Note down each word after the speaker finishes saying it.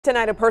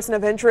Tonight, a person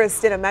of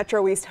interest in a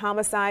Metro East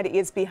homicide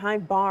is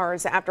behind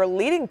bars after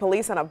leading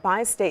police on a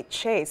bi-state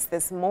chase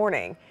this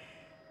morning.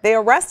 They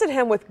arrested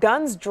him with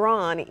guns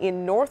drawn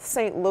in North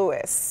St.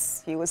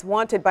 Louis. He was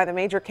wanted by the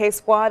major case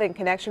squad in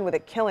connection with a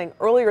killing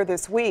earlier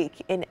this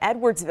week in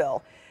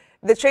Edwardsville.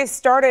 The chase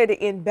started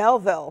in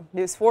Belleville.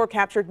 News 4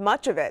 captured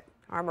much of it.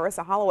 Our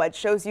Marissa Holloway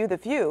shows you the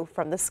view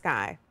from the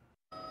sky.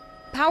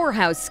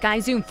 Powerhouse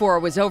Sky Zoom 4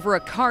 was over a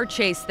car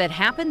chase that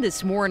happened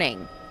this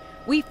morning.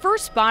 We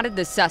first spotted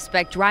the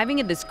suspect driving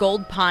in this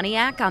gold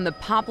Pontiac on the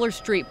Poplar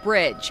Street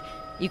Bridge.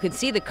 You can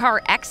see the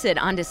car exit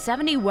onto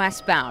 70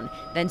 westbound.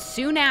 Then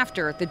soon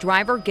after, the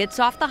driver gets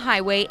off the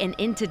highway and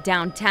into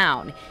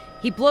downtown.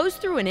 He blows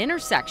through an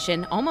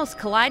intersection, almost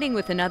colliding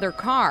with another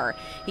car.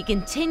 He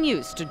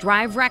continues to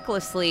drive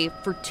recklessly.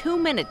 For 2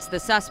 minutes,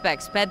 the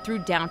suspect sped through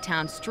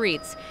downtown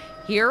streets.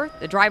 Here,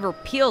 the driver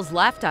peels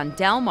left on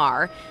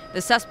Delmar.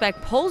 The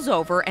suspect pulls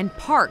over and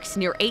parks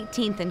near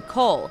 18th and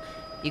Cole.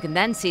 You can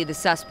then see the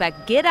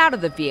suspect get out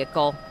of the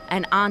vehicle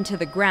and onto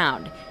the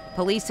ground.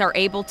 Police are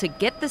able to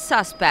get the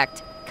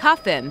suspect,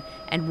 cuff him,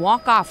 and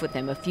walk off with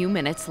him a few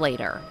minutes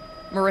later.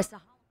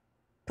 Marissa.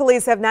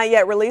 Police have not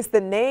yet released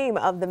the name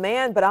of the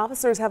man, but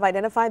officers have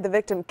identified the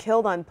victim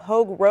killed on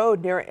Pogue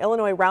Road near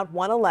Illinois Route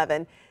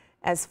 111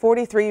 as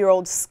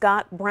 43-year-old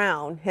Scott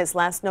Brown. His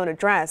last known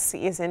address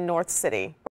is in North City.